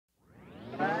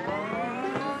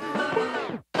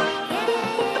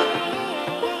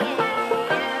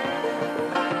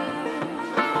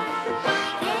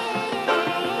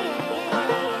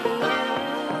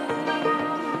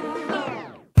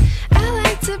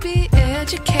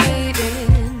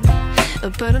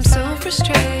but I'm so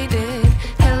frustrated.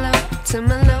 Hello to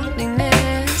my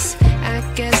loneliness. I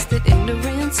guess that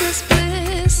ignorance is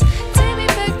bliss. Take me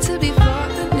back to before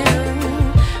I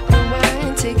knew.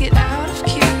 Rewind, take it out of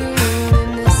cue.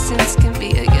 Innocence can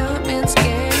be a young man's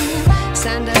game.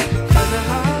 Signed up for the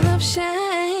hall of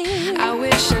shame. I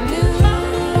wish I knew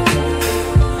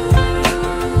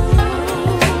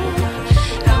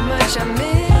how much I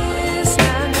miss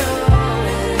not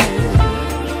knowing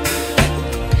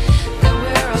that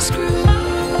we're all screwed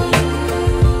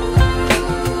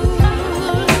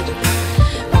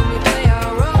when we play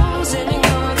our roles and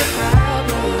ignore the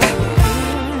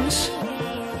problems.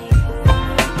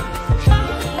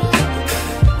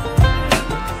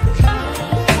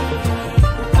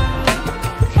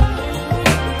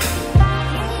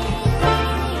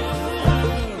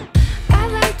 I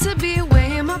like to be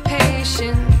away in my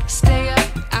patience. Stay up,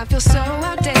 I feel so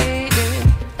outdated.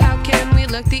 How can we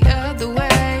look the other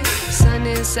way? Sun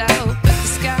is out, but the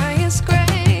sky is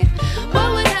gray.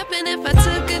 What would happen if I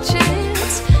took a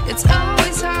chance? It's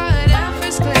always hard at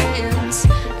first glance.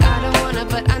 I don't wanna,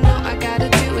 but I know I gotta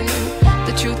do it.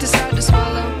 The truth is hard to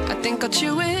swallow. I think I'll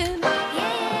chew it.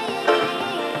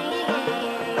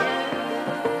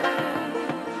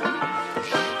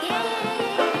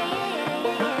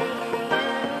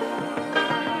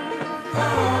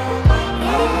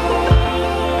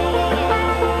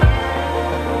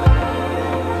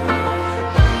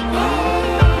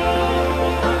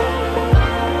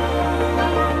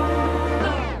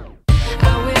 I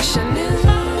wish I knew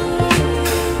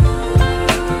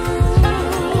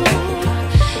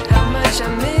how much I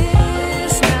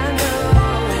miss not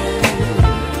knowing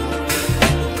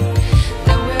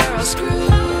that we're all screwed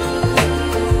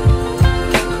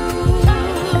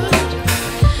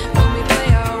when we play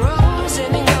our roles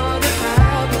and ignore the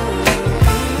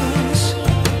problems.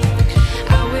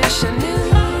 I wish I knew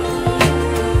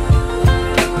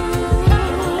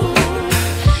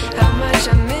how much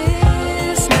I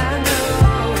miss not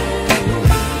knowing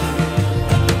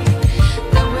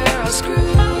that we're all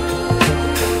screwed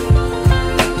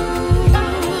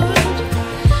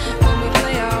when we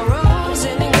play our roles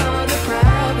and ignore the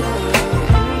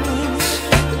problems.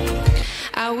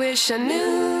 I wish I knew.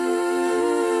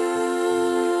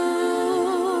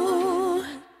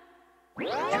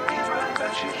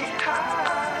 That you keep time.